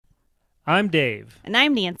I'm Dave, And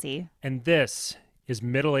I'm Nancy, and this is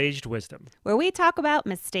Middle-Aged Wisdom. where we talk about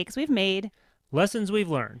mistakes we've made Lessons we've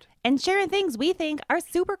learned, and sharing things we think are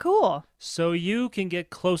super cool. so you can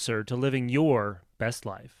get closer to living your best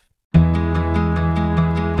life.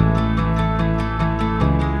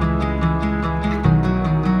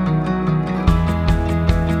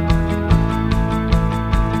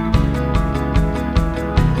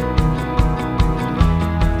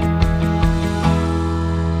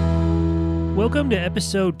 Welcome to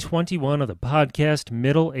episode 21 of the podcast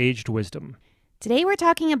Middle-Aged Wisdom. Today we're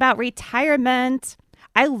talking about retirement.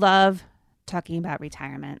 I love talking about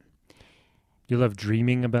retirement. You love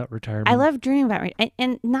dreaming about retirement? I love dreaming about it.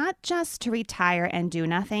 And not just to retire and do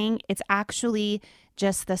nothing. It's actually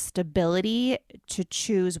just the stability to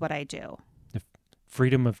choose what I do. The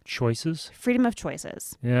freedom of choices? Freedom of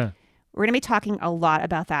choices. Yeah. We're going to be talking a lot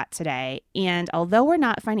about that today. And although we're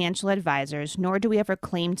not financial advisors, nor do we ever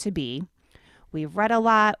claim to be, we've read a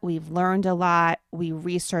lot, we've learned a lot, we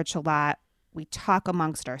research a lot, we talk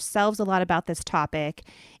amongst ourselves a lot about this topic,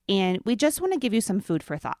 and we just want to give you some food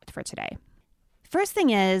for thought for today. First thing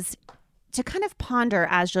is to kind of ponder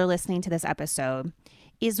as you're listening to this episode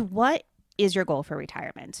is what is your goal for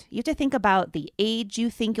retirement? You have to think about the age you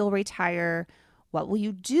think you'll retire. What will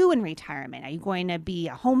you do in retirement? Are you going to be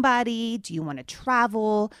a homebody? Do you want to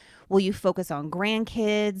travel? Will you focus on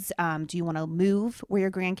grandkids? Do you want to move where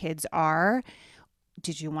your grandkids are?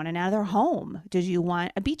 Did you want another home? Did you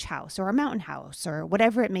want a beach house or a mountain house or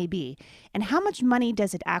whatever it may be? And how much money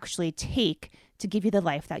does it actually take to give you the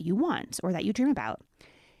life that you want or that you dream about?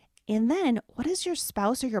 And then what does your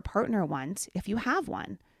spouse or your partner want if you have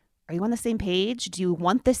one? Are you on the same page? Do you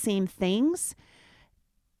want the same things?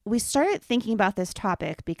 We started thinking about this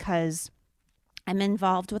topic because I'm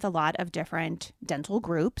involved with a lot of different dental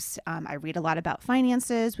groups. I read a lot about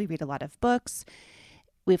finances. We read a lot of books.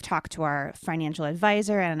 We've talked to our financial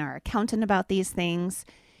advisor and our accountant about these things.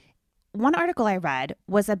 One article I read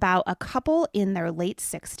was about a couple in their late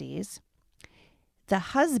 60s. The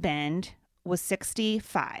husband was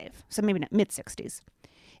 65, so maybe not mid-60s.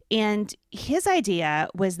 And his idea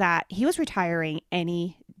was that he was retiring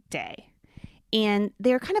any day. And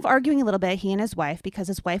they were kind of arguing a little bit, he and his wife, because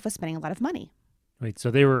his wife was spending a lot of money. Wait,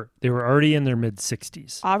 so they were already in their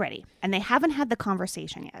mid-60s. Already. And they haven't had the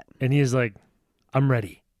conversation yet. And he's like, I'm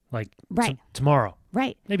ready. Like, Right. Tomorrow.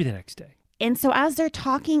 Right. Maybe the next day. And so as they're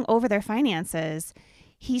talking over their finances,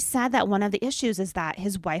 he said that one of the issues is that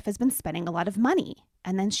his wife has been spending a lot of money.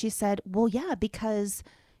 And then she said, well, yeah, because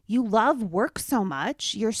you love work so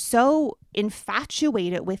much. You're so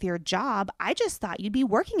infatuated with your job. I just thought you'd be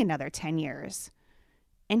working another 10 years.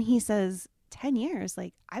 And he says, 10 years?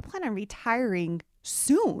 Like, I plan on retiring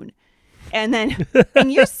soon. And then,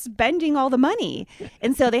 and you're spending all the money.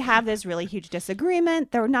 And so they have this really huge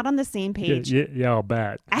disagreement. They're not on the same page. Yeah, I'll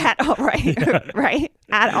bet. At all, right? Yeah. Right?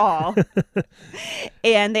 At all.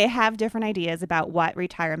 And they have different ideas about what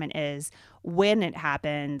retirement is, when it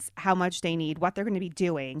happens, how much they need, what they're going to be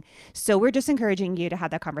doing. So we're just encouraging you to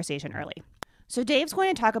have that conversation early. So Dave's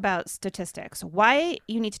going to talk about statistics, why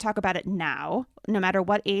you need to talk about it now, no matter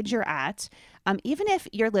what age you're at. Even if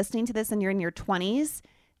you're listening to this and you're in your 20s,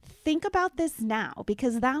 think about this now,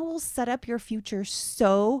 because that will set up your future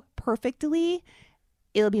so perfectly.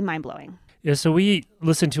 It'll be mind-blowing. Yeah, so we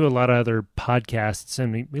listen to a lot of other podcasts,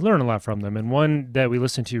 and we learn a lot from them. And one that we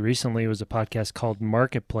listened to recently was a podcast called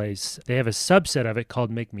Marketplace. They have a subset of it called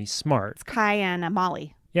Make Me Smart. It's Kai and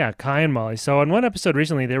Molly. Yeah, Kai and Molly. So on one episode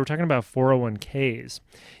recently, they were talking about 401ks,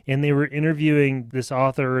 and they were interviewing this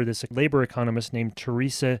author, this labor economist named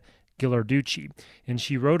Teresa Ghilarducci, and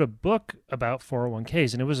she wrote a book about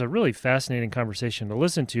 401ks, and it was a really fascinating conversation to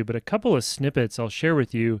listen to. But a couple of snippets I'll share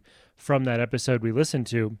with you from that episode we listened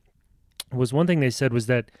to was one thing they said was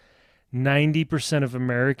that 90% of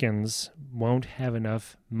Americans won't have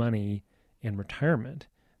enough money in retirement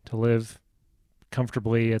to live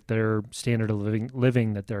comfortably at their standard of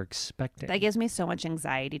living that they're expecting. That gives me so much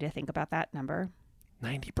anxiety to think about that number.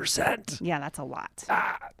 90%. Yeah, that's a lot.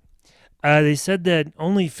 They said that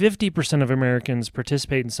only 50% of Americans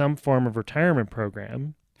participate in some form of retirement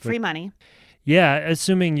program. Free money. Yeah,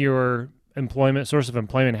 assuming your source of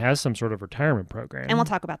employment has some sort of retirement program. And we'll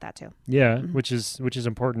talk about that too. Yeah, Mhm. which is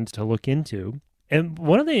important to look into. And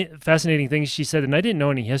one of the fascinating things she said, and I didn't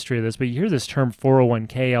know any history of this, but you hear this term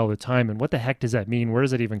 401k all the time, and what the heck does that mean? Where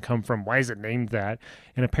does it even come from? Why is it named that?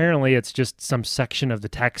 And apparently it's just some section of the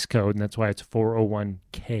tax code, and that's why it's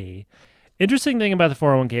 401k. Interesting thing about the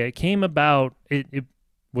 401k, it came about, it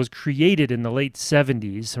was created in the late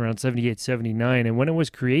 70s, around 78, 79. And when it was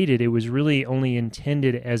created, it was really only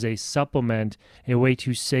intended as a supplement, a way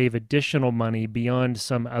to save additional money beyond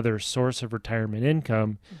some other source of retirement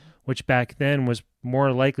income, which back then was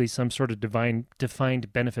more likely some sort of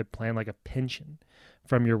defined benefit plan, like a pension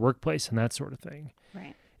from your workplace and that sort of thing.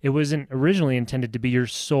 Right. It wasn't originally intended to be your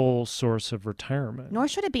sole source of retirement. Nor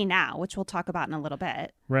should it be now, which we'll talk about in a little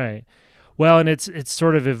bit. Right. Well, and it's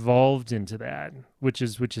sort of evolved into that, which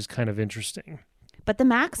is kind of interesting. But the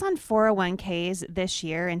max on 401ks this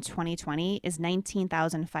year in 2020 is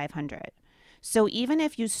 $19,500. So even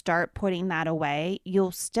if you start putting that away,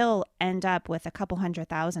 you'll still end up with a couple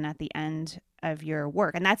 $100,000 at the end of your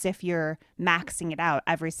work. And that's if you're maxing it out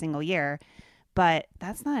every single year. But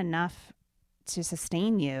that's not enough to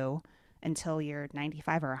sustain you until you're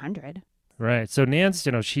 95 or 100. Right. So Nance,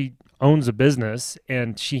 she owns a business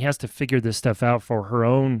and she has to figure this stuff out for her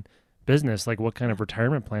own business, like what kind of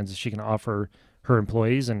retirement plans she can offer her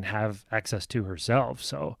employees and have access to herself.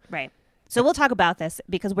 So right. So we'll talk about this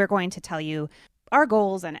because we're going to tell you our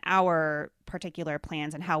goals and our particular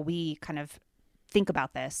plans and how we kind of think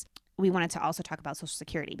about this. We wanted to also talk about Social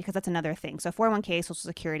Security because that's another thing. So 401k, Social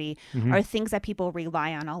Security are things that people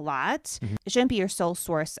rely on a lot. It shouldn't be your sole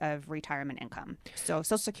source of retirement income. So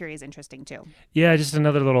Social Security is interesting too. Yeah, just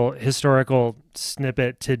another little historical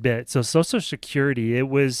tidbit. So Social Security, it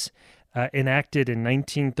was enacted in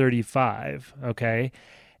 1935, okay?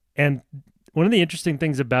 And one of the interesting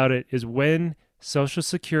things about it is when Social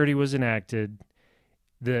Security was enacted,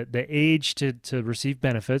 the age to receive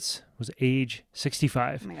benefits was age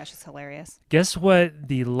 65. Oh my gosh, it's hilarious. Guess what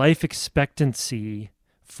the life expectancy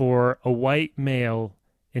for a white male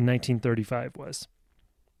in 1935 was?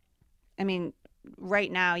 I mean,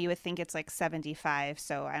 right now you would think it's like 75,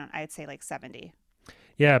 so I'd say like 70.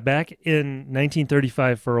 Yeah, back in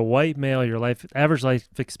 1935 for a white male, your average life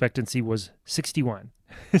expectancy was 61.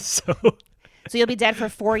 So you'll be dead for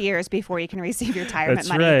 4 years before you can receive your retirement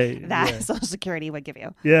money right. that Social Security would give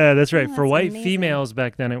you. Yeah, that's right. Oh, for that's white amazing. females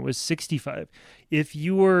back then, it was 65. If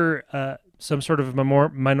you were some sort of a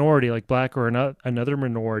minority, like black or another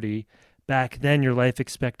minority, back then your life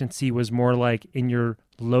expectancy was more like in your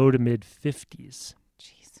low to mid 50s.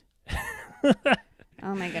 Jeez.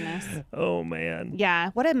 Oh my goodness. Oh man. Yeah,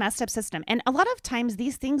 what a messed up system. And a lot of times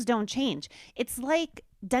these things don't change. It's like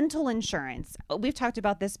dental insurance. We've talked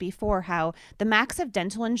about this before, how the max of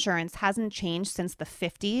dental insurance hasn't changed since the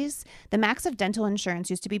 50s. The max of dental insurance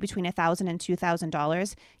used to be between $1,000 and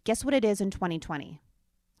 $2,000. Guess what it is in 2020?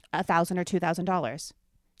 $1,000 or $2,000.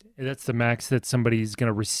 That's the max that somebody's going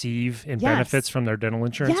to receive in Yes. benefits from their dental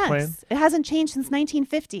insurance Yes, plan? it hasn't changed since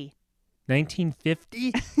 1950.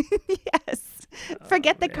 1950? Yes.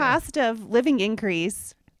 Forget the cost of living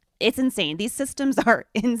increase. It's insane. These systems are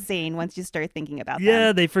insane once you start thinking about them.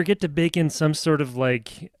 Yeah, they forget to bake in some sort of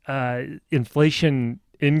like inflation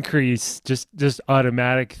increase, just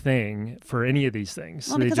automatic thing for any of these things.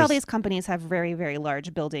 Well, because all these companies have very, very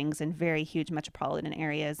large buildings in very huge metropolitan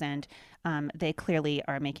areas, and they clearly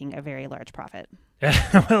are making a very large profit.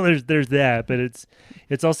 Well, there's that, but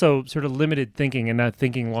it's also sort of limited thinking and not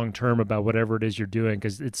thinking long term about whatever it is you're doing,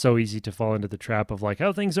 because it's so easy to fall into the trap of like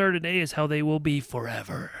how things are today is how they will be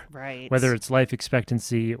forever. Right. Whether it's life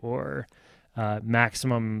expectancy or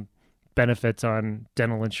maximum benefits on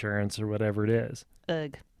dental insurance or whatever it is.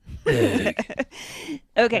 Ugh.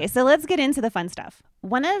 Okay, so let's get into the fun stuff.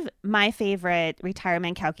 One of my favorite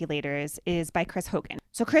retirement calculators is by Chris Hogan.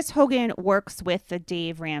 So Chris Hogan works with the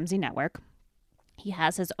Dave Ramsey Network. He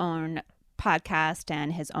has his own podcast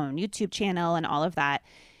and his own YouTube channel and all of that.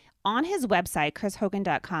 On his website,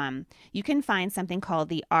 chrishogan.com, you can find something called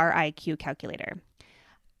the RIQ calculator.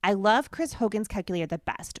 I love Chris Hogan's calculator the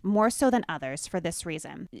best, more so than others for this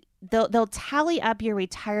reason. They'll tally up your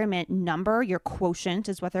retirement number, your quotient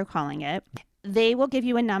is what they're calling it. They will give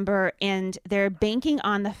you a number, and they're banking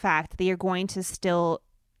on the fact that you're going to still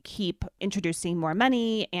keep introducing more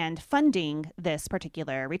money and funding this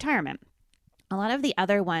particular retirement. A lot of the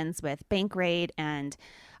other ones with Bankrate and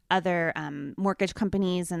other mortgage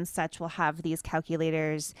companies and such will have these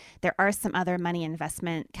calculators. There are some other money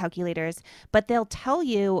investment calculators, but they'll tell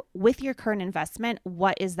you with your current investment,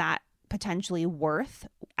 what is that potentially worth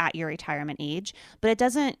at your retirement age, but it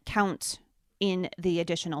doesn't count in the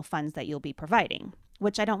additional funds that you'll be providing,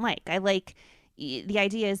 which I don't like. I like the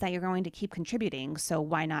idea is that you're going to keep contributing, so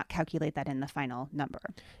why not calculate that in the final number?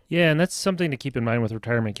 Yeah, and that's something to keep in mind with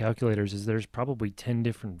retirement calculators is there's probably 10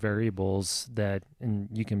 different variables that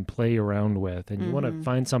you can play around with, and you want to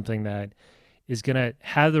find something that is going to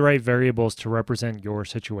have the right variables to represent your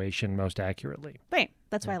situation most accurately. Right.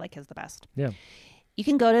 That's why I like his the best. Yeah. You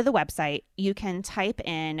can go to the website. You can type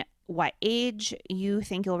in what age you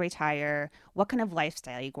think you'll retire, what kind of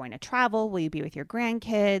lifestyle are you going to travel, will you be with your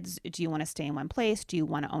grandkids, do you want to stay in one place, do you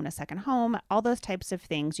want to own a second home, all those types of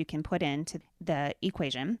things you can put into the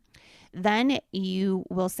equation. Then you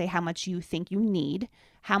will say how much you think you need,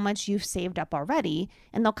 how much you've saved up already,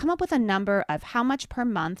 and they'll come up with a number of how much per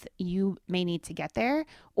month you may need to get there,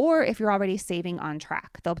 or if you're already saving on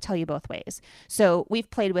track. They'll tell you both ways. So we've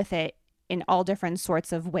played with it in all different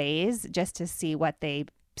sorts of ways just to see what they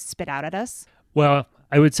spit out at us. Well,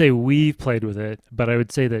 I would say we've played with it, but I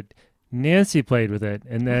would say that Nancy played with it,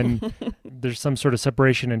 and then there's some sort of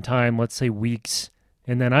separation in time, let's say weeks,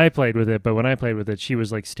 and then I played with it, but when I played with it, she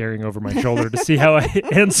was like staring over my shoulder to see how I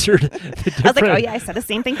answered the different... I was like, oh yeah, I said the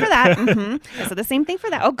same thing for that. I said the same thing for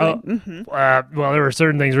that. Oh, good. Well, there were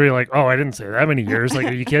certain things where you're like, oh, I didn't say that many years. Like,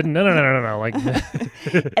 are you kidding? No. Like,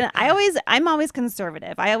 and I'm always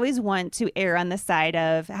conservative. I always want to err on the side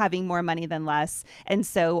of having more money than less. And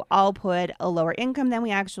so I'll put a lower income than we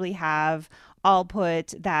actually have. I'll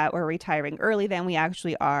put that we're retiring early than we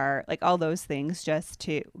actually are, like all those things just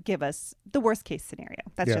to give us the worst case scenario.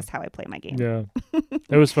 That's just how I play my game. Yeah.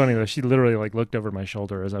 It was funny though. She literally like looked over my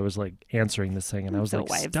shoulder as I was like answering this thing, and I was like,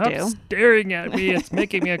 stop staring at me. It's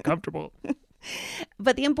making me uncomfortable.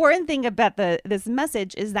 But the important thing about this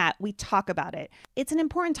message is that we talk about it. It's an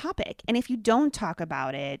important topic. And if you don't talk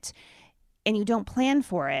about it and you don't plan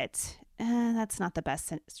for it, that's not the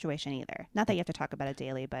best situation either. Not that you have to talk about it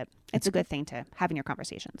daily, but it's a good thing to have in your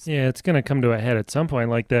conversations. Yeah, it's going to come to a head at some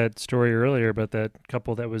point, like that story earlier about that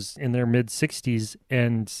couple that was in their mid-60s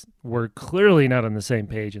and were clearly not on the same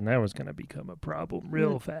page, and that was going to become a problem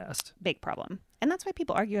real fast. Big problem. And that's why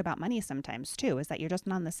people argue about money sometimes, too, is that you're just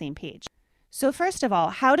not on the same page. So first of all,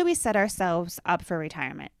 how do we set ourselves up for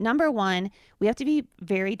retirement? Number one, we have to be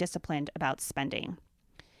very disciplined about spending.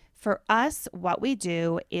 For us, what we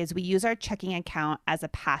do is we use our checking account as a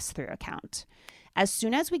pass-through account. As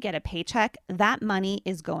soon as we get a paycheck, that money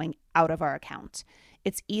is going out of our account.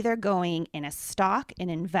 It's either going in a stock,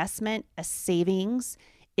 an investment, a savings.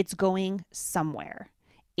 It's going somewhere,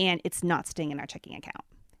 and it's not staying in our checking account.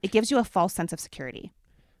 It gives you a false sense of security.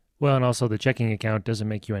 Well, and also the checking account doesn't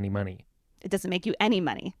make you any money. It doesn't make you any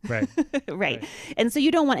money. Right. Right. And so you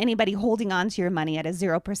don't want anybody holding on to your money at a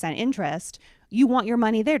 0% interest. You want your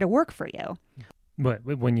money there to work for you. But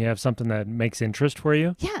when you have something that makes interest for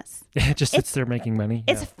you? Yes. It just sits there making money?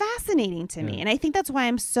 It's fascinating to me. And I think that's why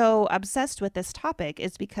I'm so obsessed with this topic,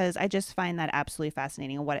 is because I just find that absolutely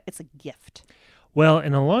fascinating. And it's a gift. Well,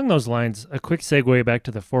 and along those lines, a quick segue back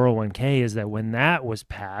to the 401k is that when that was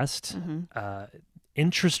passed,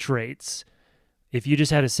 interest rates, if you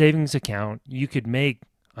just had a savings account, you could make,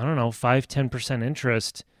 5-10%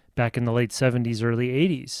 interest back in the late 70s, early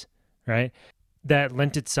 80s, right? That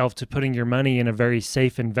lent itself to putting your money in a very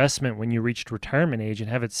safe investment when you reached retirement age and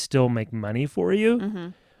have it still make money for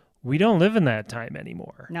you. We don't live in that time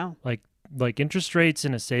anymore. No. Like interest rates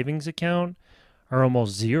in a savings account are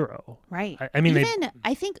almost zero. Right. I mean,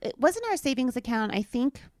 I think it wasn't our savings account. I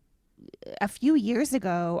think a few years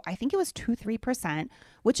ago, I think it was 2-3%,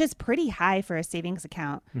 which is pretty high for a savings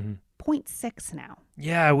account. 0.6 now.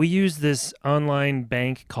 Yeah, we use this online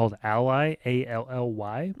bank called Ally,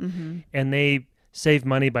 ALLY, and they save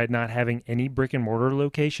money by not having any brick and mortar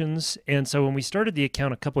locations. And so when we started the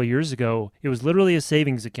account a couple of years ago, it was literally a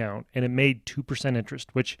savings account, and it made 2% interest,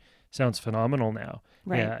 which sounds phenomenal now.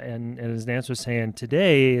 Right. Yeah, and as Nance was saying,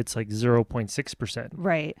 today it's like 0.6%.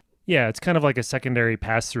 Right. Yeah, it's kind of like a secondary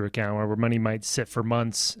pass-through account where money might sit for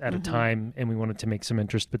months at a time, and we want it to make some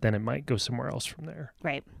interest, but then it might go somewhere else from there.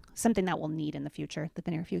 Right. Something that we'll need in the future,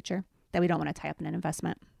 the near future, that we don't want to tie up in an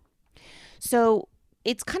investment. So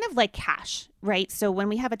it's kind of like cash, right? So when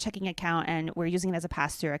we have a checking account and we're using it as a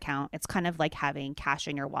pass-through account, it's kind of like having cash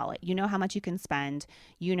in your wallet. You know how much you can spend,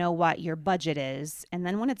 you know what your budget is, and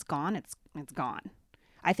then when it's gone, it's gone.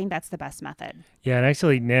 I think that's the best method. Yeah, and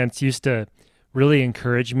actually Nance used to really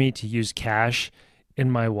encourage me to use cash in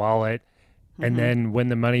my wallet. And then when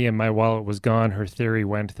the money in my wallet was gone, her theory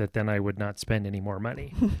went that then I would not spend any more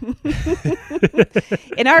money.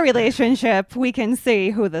 In our relationship, we can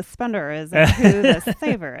see who the spender is and who the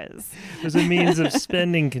saver is. There's a means of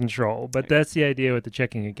spending control. But that's the idea with the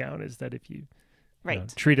checking account, is that if you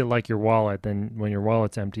treat it like your wallet, then when your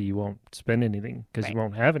wallet's empty, you won't spend anything because you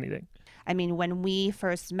won't have anything. I mean, when we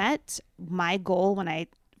first met, my goal when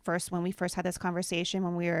we first had this conversation,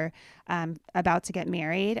 when we were about to get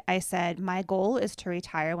married, I said, my goal is to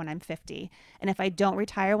retire when I'm 50. And if I don't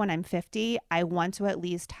retire when I'm 50, I want to at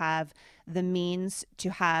least have the means to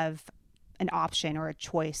have an option or a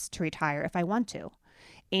choice to retire if I want to.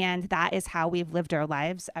 And that is how we've lived our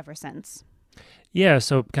lives ever since. Yeah,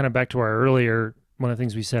 so kind of back to our earlier, one of the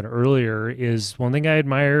things we said earlier is one thing I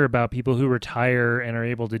admire about people who retire and are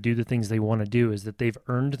able to do the things they want to do is that they've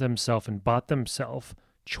earned themselves and bought themselves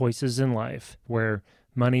choices in life where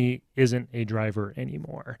money isn't a driver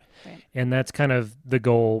anymore. Right. And that's kind of the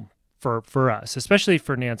goal for us, especially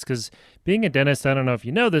for Nance, because being a dentist, I don't know if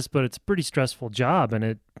you know this, but it's a pretty stressful job and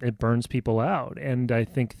it burns people out. And I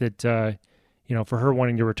think that, for her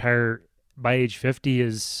wanting to retire by age 50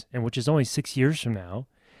 and which is only 6 years from now.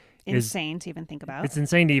 Insane to even think about. It's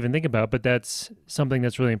insane to even think about, but that's something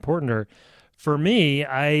that's really important to her. For me,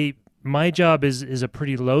 my job is a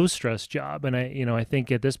pretty low stress job. And I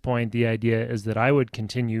think at this point, the idea is that I would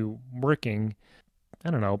continue working, I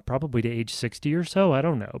don't know, probably to age 60 or so. I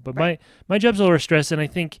don't know. But right. my job's lower stress. And I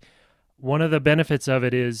think one of the benefits of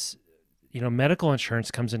it is, medical insurance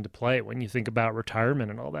comes into play when you think about retirement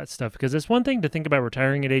and all that stuff. Because it's one thing to think about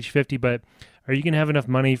retiring at age 50, but are you going to have enough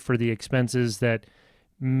money for the expenses that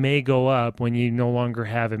may go up when you no longer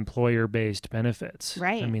have employer-based benefits?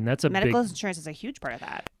 Right. I mean, that's a medical big... insurance is a huge part of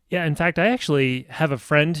that. Yeah. In fact, I actually have a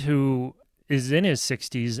friend who is in his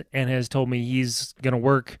 60s and has told me he's going to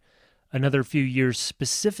work another few years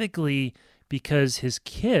specifically because his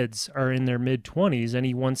kids are in their mid-20s and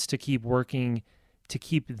he wants to keep working to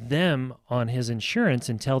keep them on his insurance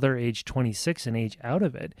until they're age 26 and age out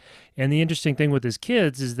of it. And the interesting thing with his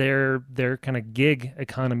kids is they're kind of gig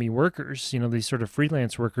economy workers, these sort of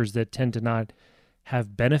freelance workers that tend to not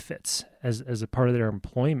have benefits as a part of their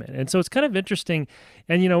employment. And so it's kind of interesting.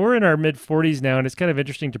 And, we're in our mid-40s now, and it's kind of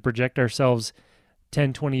interesting to project ourselves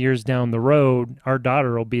 10, 20 years down the road. Our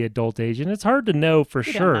daughter will be adult age, and it's hard to know for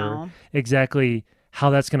sure exactly how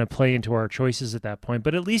that's going to play into our choices at that point.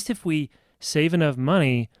 But at least if we save enough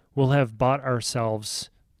money, we'll have bought ourselves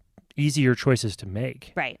easier choices to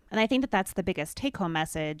make. Right. And I think that that's the biggest take-home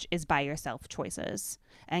message is buy yourself choices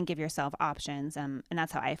and give yourself options. And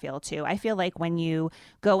that's how I feel too. I feel like when you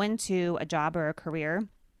go into a job or a career,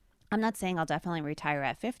 I'm not saying I'll definitely retire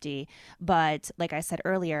at 50, but like I said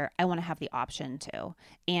earlier, I want to have the option to.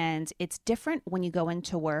 And it's different when you go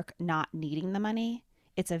into work not needing the money.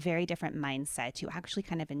 It's a very different mindset. You actually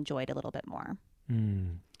kind of enjoy it a little bit more.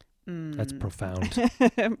 That's profound.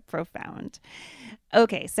 Profound.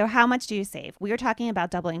 Okay, so how much do you save? We were talking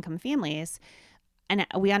about double income families, and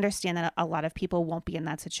we understand that a lot of people won't be in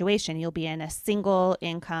that situation. You'll be in a single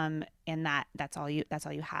income, and that's all you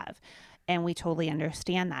have. And we totally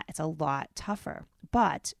understand that. It's a lot tougher,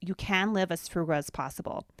 but you can live as frugal as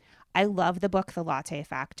possible. I love the book, The Latte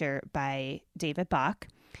Factor by David Bach,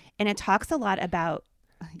 and it talks a lot about...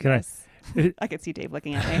 I could see Dave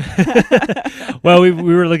looking at me. Well, we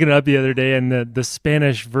were looking it up the other day, and the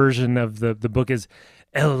Spanish version of the book is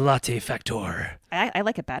El Latte Factor. I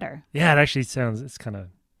like it better. Yeah, it actually sounds, it's kind of,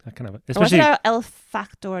 especially... Was it El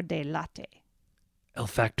Factor de Latte? El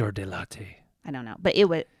Factor de Latte. I don't know, but it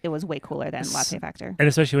was way cooler than Latte Factor. And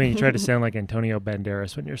especially when you try to sound like Antonio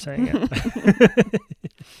Banderas when you're saying it.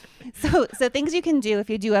 So things you can do if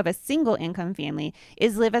you do have a single income family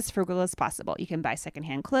is live as frugal as possible. You can buy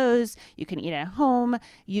secondhand clothes. You can eat at home.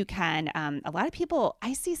 You can, a lot of people,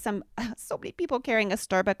 I see so many people carrying a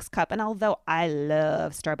Starbucks cup. And although I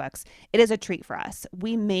love Starbucks, it is a treat for us.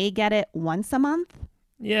 We may get it once a month.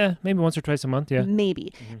 Yeah, maybe once or twice a month. Yeah,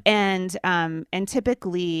 maybe. Mm-hmm. And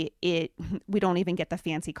typically we don't even get the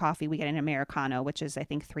fancy coffee. We get an Americano, which is I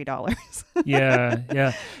think $3.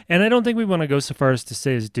 Yeah. And I don't think we want to go so far as to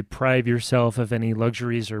say is deprive yourself of any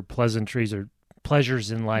luxuries or pleasantries or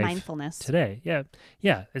pleasures in life. Mindfulness today.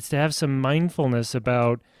 Yeah. It's to have some mindfulness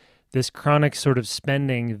about this chronic sort of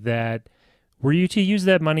spending that, were you to use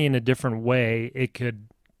that money in a different way, it could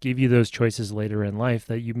give you those choices later in life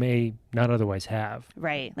that you may not otherwise have.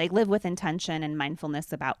 Right. Like live with intention and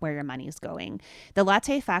mindfulness about where your money is going. The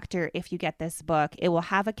Latte Factor, if you get this book, it will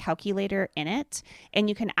have a calculator in it. And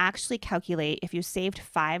you can actually calculate if you saved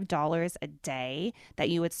 $5 a day that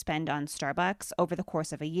you would spend on Starbucks over the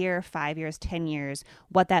course of a year, 5 years, 10 years,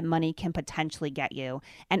 what that money can potentially get you.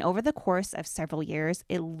 And over the course of several years,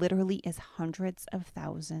 it literally is hundreds of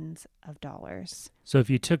thousands of dollars. So if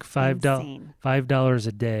you took $5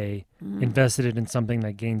 a day, invested it in something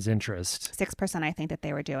that gains interest. 6%, I think that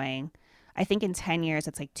they were doing. I think in 10 years,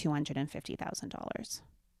 it's like $250,000.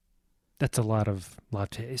 That's a lot of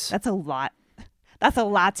lattes. That's a lot. That's a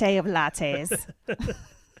latte of lattes.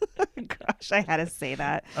 Gosh, I had to say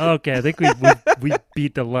that. Okay, I think we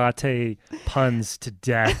beat the latte puns to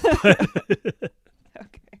death. Okay.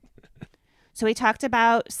 So we talked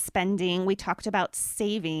about spending, we talked about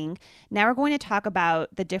saving. Now we're going to talk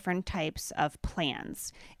about the different types of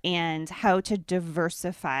plans and how to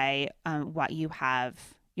diversify what you have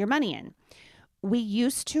your money in. we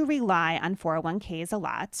used to rely on 401ks a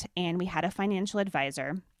lot, and we had a financial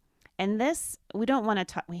advisor. And this, we don't want to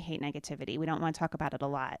talk, we hate negativity. We don't want to talk about it a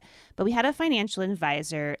lot. But we had a financial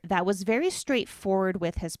advisor that was very straightforward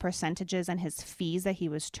with his percentages and his fees that he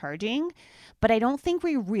was charging. But I don't think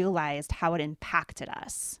we realized how it impacted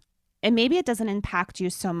us. And maybe it doesn't impact you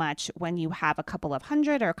so much when you have a couple of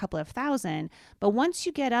hundred or a couple of thousand. But once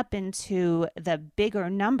you get up into the bigger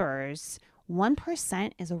numbers,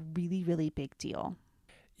 1% is a really, really big deal.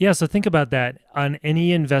 Yeah, so think about that. On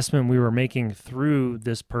any investment we were making through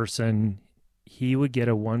this person, he would get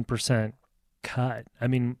a 1% cut. I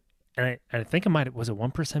mean, and I think was it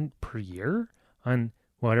 1% per year on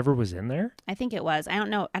whatever was in there? I think it was. I don't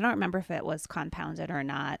know. I don't remember if it was compounded or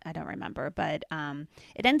not. I don't remember. But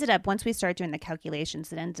it ended up, once we started doing the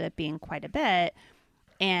calculations, it ended up being quite a bit.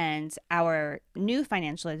 And our new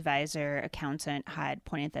financial advisor accountant had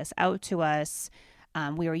pointed this out to us.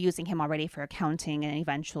 We were using him already for accounting, and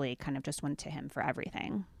eventually kind of just went to him for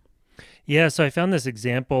everything. Yeah, so I found this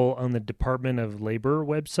example on the Department of Labor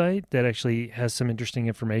website that actually has some interesting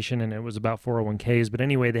information, and it was about 401ks. But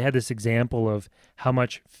anyway, they had this example of how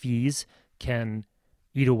much fees can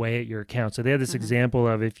eat away at your account. So they had this example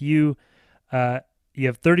of if you have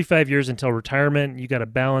 35 years until retirement, you got a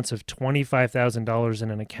balance of $25,000 in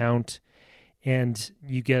an account, and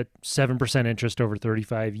you get 7% interest over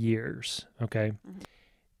 35 years, okay?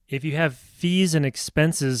 If you have fees and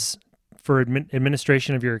expenses for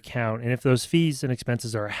administration of your account, and if those fees and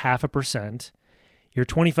expenses are 0.5%, your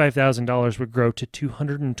 $25,000 would grow to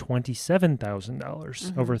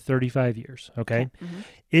 $227,000 over 35 years, okay?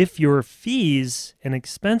 If your fees and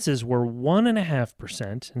expenses were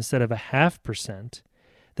 1.5% instead of 0.5%,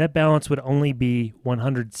 that balance would only be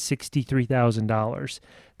 $163,000.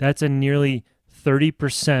 That's a nearly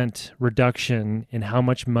 30% reduction in how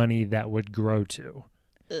much money that would grow to.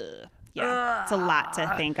 Yeah, it's a lot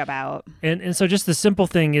to think about. And so just the simple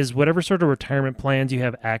thing is whatever sort of retirement plans you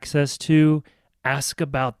have access to, ask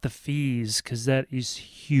about the fees because that is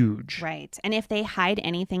huge. Right. And if they hide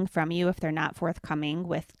anything from you, if they're not forthcoming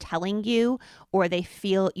with telling you, or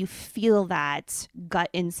you feel that gut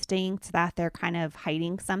instinct that they're kind of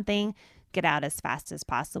hiding something, get out as fast as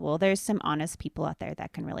possible. There's some honest people out there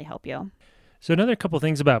that can really help you. So another couple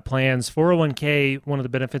things about plans. 401k, one of the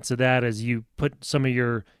benefits of that is you put some of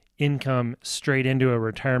your income straight into a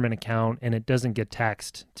retirement account and it doesn't get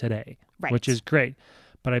taxed today, which is great.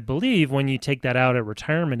 But I believe when you take that out at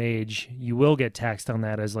retirement age, you will get taxed on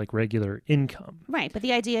that as like regular income. Right. But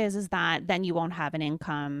the idea is that then you won't have an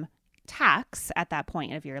income tax at that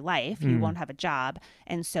point of your life. You won't have a job.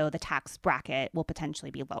 And so the tax bracket will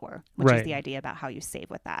potentially be lower, which is the idea about how you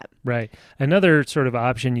save with that. Right. Another sort of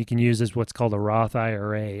option you can use is what's called a Roth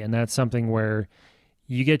IRA. And that's something where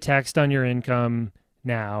you get taxed on your income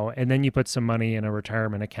now, and then you put some money in a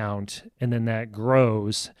retirement account, and then that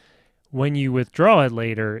grows. When you withdraw it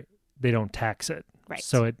later, they don't tax it. Right.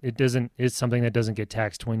 So it's something that doesn't get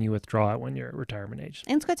taxed when you withdraw it when you're at retirement age.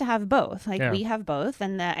 And it's good to have both. We have both.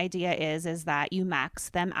 And the idea is that you max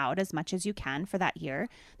them out as much as you can for that year.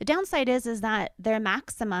 The downside is that their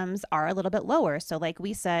maximums are a little bit lower. So like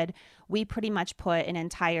we said, we pretty much put an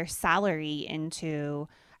entire salary into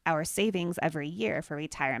our savings every year for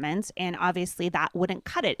retirement. And obviously that wouldn't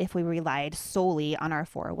cut it if we relied solely on our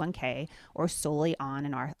 401k or solely on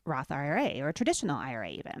an Roth IRA or a traditional IRA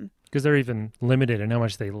even. Because they're even limited in how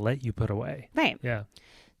much they let you put away. Right. Yeah.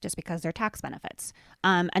 Just because they're tax benefits.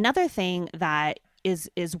 Another thing that is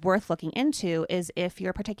worth looking into is if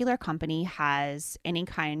your particular company has any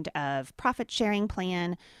kind of profit sharing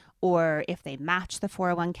plan or if they match the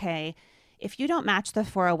 401k. If you don't match the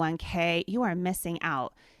 401k, you are missing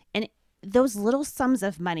out. And those little sums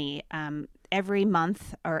of money every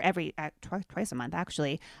month or twice a month,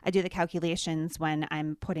 actually, I do the calculations when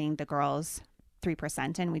I'm putting the girls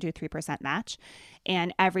 3% in. We do 3% match.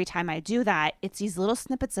 And every time I do that, it's these little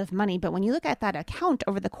snippets of money. But when you look at that account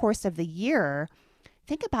over the course of the year,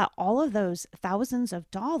 think about all of those thousands of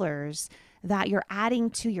dollars that you're adding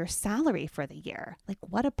to your salary for the year. Like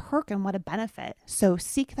what a perk and what a benefit. So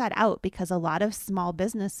seek that out because a lot of small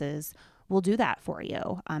businesses will do that for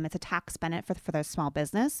you. It's a tax benefit for the small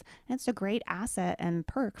business, and it's a great asset and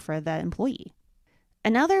perk for the employee.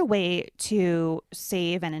 Another way to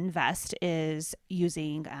save and invest is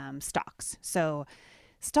using stocks. So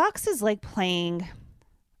stocks is like playing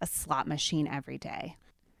a slot machine every day.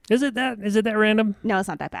 Is it that random? No, it's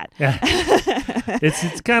not that bad. Yeah.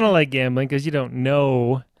 It's kind of like gambling because you don't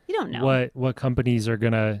know what companies are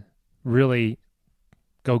going to really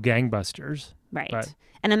go gangbusters. Right. But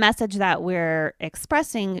And a message that we're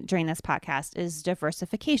expressing during this podcast is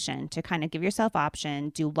diversification, to kind of give yourself option,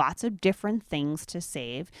 do lots of different things to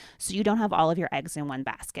save so you don't have all of your eggs in one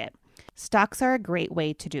basket. Stocks are a great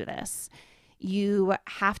way to do this. You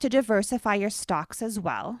have to diversify your stocks as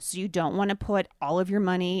well. So you don't want to put all of your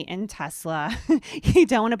money in Tesla. You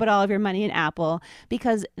don't want to put all of your money in Apple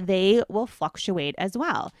because they will fluctuate as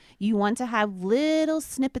well. You want to have little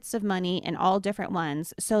snippets of money in all different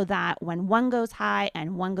ones so that when one goes high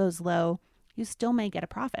and one goes low, you still may get a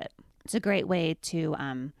profit. It's a great way to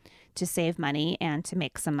save money and to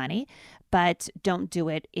make some money, but don't do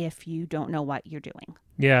it if you don't know what you're doing.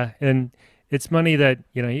 Yeah, and it's money that,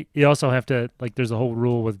 you also have to, like, there's a whole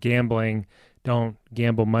rule with gambling. Don't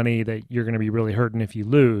gamble money that you're going to be really hurting if you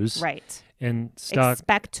lose. Right. And stock.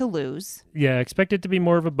 Expect to lose. Yeah, expect it to be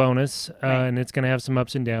more of a bonus, Right. and it's going to have some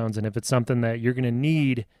ups and downs. And if it's something that you're going to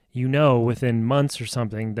need, within months or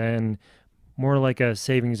something, then more like a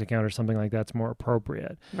savings account or something like that's more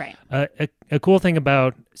appropriate. Right. A cool thing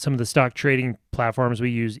about some of the stock trading platforms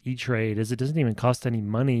we use, E-Trade, is it doesn't even cost any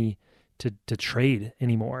money to trade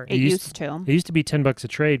anymore. It used to. It used to be $10 a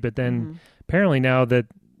trade, but then apparently now that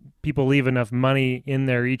people leave enough money in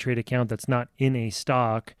their E-Trade account that's not in a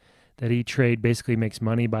stock, that E-Trade basically makes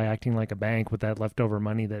money by acting like a bank with that leftover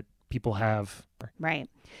money that people have. Right.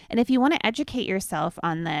 And if you want to educate yourself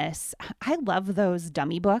on this, I love those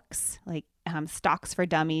dummy books, like Stocks for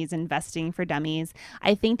Dummies, Investing for Dummies.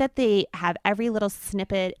 I think that they have every little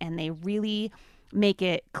snippet and they really make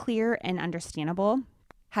it clear and understandable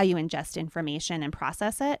how you ingest information and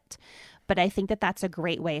process it. But I think that that's a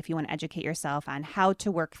great way if you want to educate yourself on how to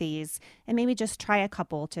work these and maybe just try a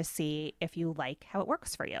couple to see if you like how it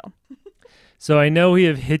works for you. So I know we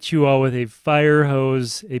have hit you all with a fire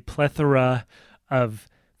hose, a plethora of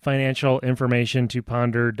financial information to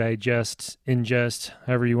ponder, digest, ingest,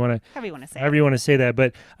 however you want to say that.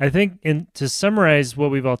 But I think to summarize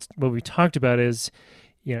what we talked about is,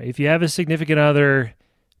 if you have a significant other,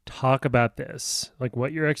 talk about this, like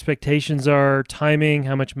what your expectations are, timing,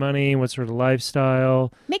 how much money, what sort of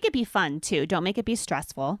lifestyle. Make it be fun too. Don't make it be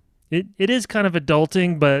stressful. It is kind of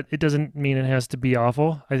adulting, but it doesn't mean it has to be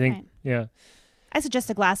awful. I think, Right. Yeah. I suggest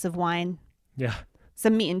a glass of wine, Yeah.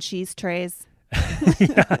 some meat and cheese trays.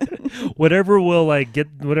 Yeah. Whatever will get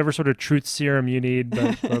whatever sort of truth serum you need,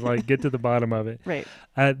 but get to the bottom of it. Right.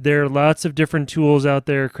 There are lots of different tools out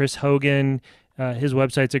there. Chris Hogan, his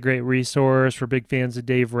website's a great resource for big fans of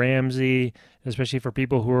Dave Ramsey, especially for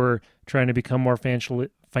people who are trying to become more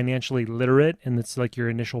financially literate, and it's like your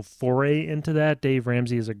initial foray into that. Dave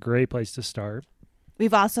Ramsey is a great place to start.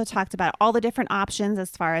 We've also talked about all the different options as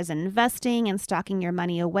far as investing and stocking your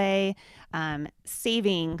money away,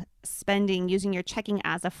 saving, spending, using your checking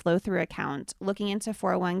as a flow-through account, looking into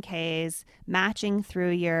 401ks, matching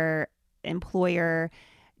through your employer,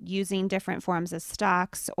 using different forms of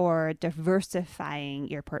stocks, or diversifying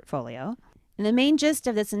your portfolio. And the main gist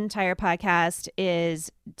of this entire podcast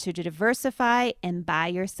is to diversify and buy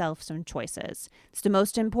yourself some choices. It's the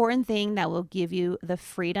most important thing that will give you the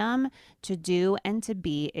freedom to do and to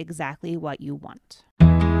be exactly what you want.